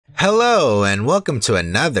Hello and welcome to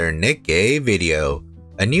another Nikke video.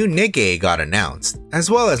 A new Nikke got announced,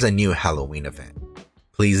 as well as a new Halloween event.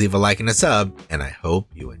 Please leave a like and a sub, and I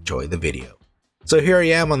hope you enjoy the video. So here I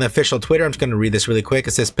am on the official Twitter. I'm just going to read this really quick.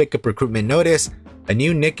 It says pickup recruitment notice. A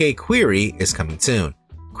new Nikke Quiry is coming soon.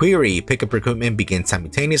 Query pickup recruitment begins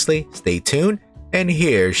simultaneously. Stay tuned. And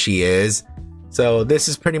here she is. So this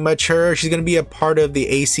is pretty much her. She's going to be a part of the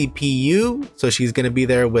ACPU. So she's going to be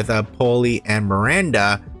there with Polly and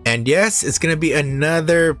Miranda. And yes, it's going to be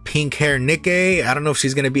another pink hair Nikke. I don't know if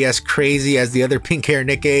she's going to be as crazy as the other pink hair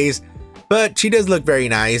Nikkes, but she does look very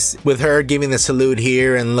nice with her giving the salute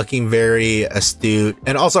here and looking very astute.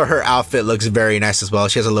 And also her outfit looks very nice as well.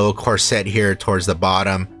 She has a little corset here towards the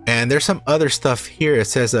bottom. And there's some other stuff here. It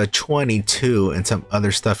says 22 and some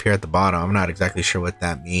other stuff here at the bottom. I'm not exactly sure what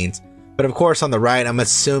that means. But of course on the right, I'm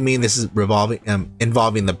assuming this is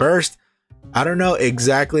involving the burst. I don't know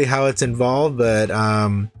exactly how it's involved, but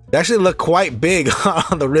they actually look quite big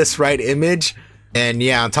on the wrist right image. And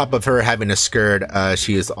yeah, on top of her having a skirt,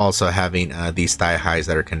 she is also having these thigh highs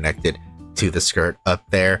that are connected to the skirt up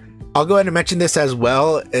there. I'll go ahead and mention this as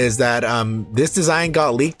well, is that this design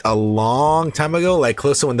got leaked a long time ago, like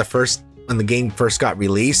close to when the game first got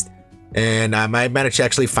released. And I managed to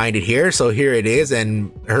actually find it here. So here it is.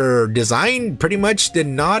 And her design pretty much did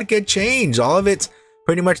not get changed. All of it's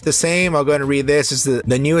pretty much the same. I'll go ahead and read this. This is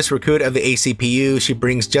the newest recruit of the ACPU. She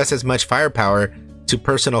brings just as much firepower to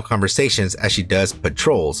personal conversations as she does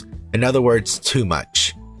patrols. In other words, too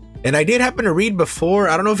much. And I did happen to read before,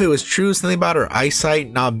 I don't know if it was true, something about her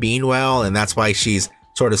eyesight not being well, and that's why she's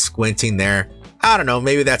sort of squinting there. I don't know,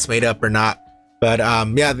 maybe that's made up or not. But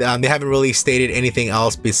yeah, they haven't really stated anything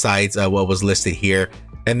else besides what was listed here.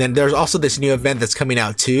 And then there's also this new event that's coming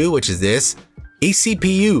out too, which is this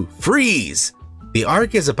ACPU Freeze. The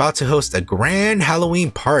ARC is about to host a grand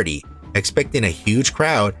Halloween party. Expecting a huge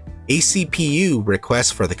crowd, ACPU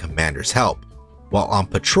requests for the commander's help. While on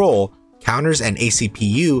patrol, counters and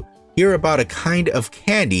ACPU hear about a kind of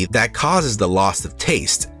candy that causes the loss of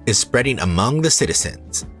taste is spreading among the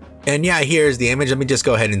citizens. And yeah, here's the image. Let me just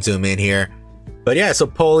go ahead and zoom in here. But yeah, so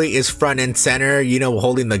Polly is front and center, you know,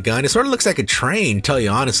 holding the gun. It sort of looks like a train, tell you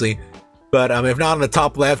honestly. But if not, on the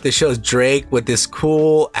top left, it shows Drake with this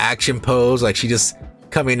cool action pose, like she just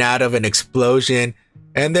coming out of an explosion.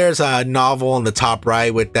 And there's a Novel on the top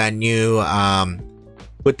right with that new,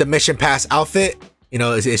 with the mission pass outfit. You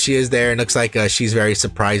know, she is there and looks like she's very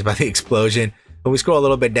surprised by the explosion. When we scroll a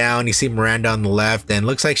little bit down, you see Miranda on the left and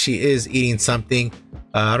looks like she is eating something.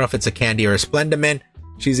 I don't know if it's a candy or a Splendament.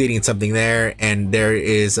 She's eating something there, and there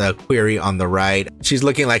is a Query on the right. She's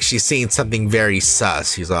looking like she's seeing something very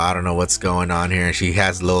sus. She's like, I don't know what's going on here. And she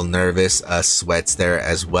has a little nervous sweats there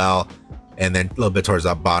as well. And then a little bit towards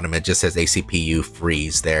the bottom, it just says ACPU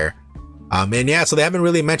Freeze there. And yeah, so they haven't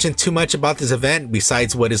really mentioned too much about this event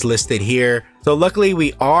besides what is listed here. So luckily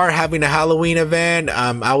we are having a Halloween event.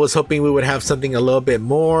 I was hoping we would have something a little bit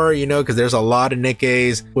more, you know, because there's a lot of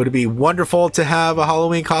Nikkes. Would it be wonderful to have a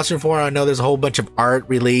Halloween costume for? I know there's a whole bunch of art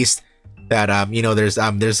released that, you know, there's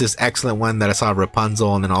this excellent one that I saw,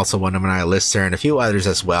 Rapunzel, and then also one of my Lister and a few others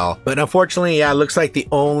as well. But unfortunately, yeah, it looks like the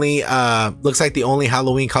only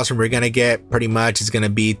Halloween costume we're gonna get pretty much is gonna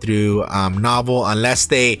be through Novel, unless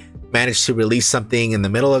they managed to release something in the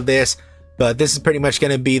middle of this. But this is pretty much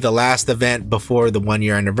going to be the last event before the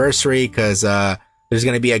 1-year anniversary, because there's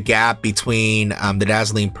going to be a gap between the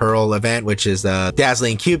Dazzling Pearl event, which is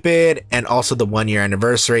Dazzling Cupid, and also the 1-year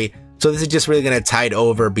anniversary. So this is just really going to tide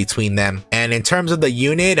over between them. And in terms of the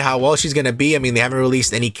unit, how well she's going to be, I mean, they haven't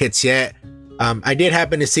released any kits yet. I did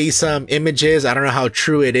happen to see some images. I don't know how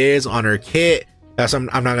true it is on her kit, so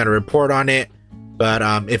I'm not going to report on it.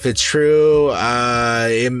 But if it's true,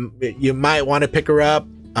 you might want to pick her up.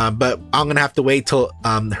 But I'm going to have to wait till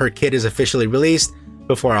her kit is officially released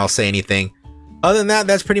before I'll say anything. Other than that,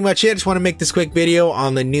 that's pretty much it. I just want to make this quick video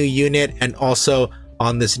on the new unit and also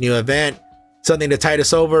on this new event. Something to tide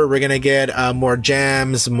us over. We're going to get more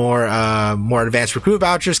gems, more advanced recruit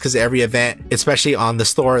vouchers, because every event, especially on the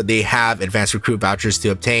store, they have advanced recruit vouchers to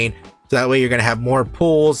obtain. So that way you're going to have more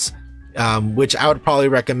pools, which I would probably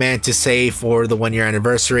recommend to save for the 1-year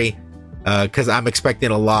anniversary, because I'm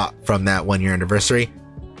expecting a lot from that 1-year anniversary.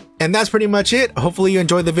 And that's pretty much it. Hopefully you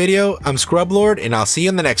enjoyed the video. I'm Scrublord, and I'll see you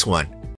in the next one.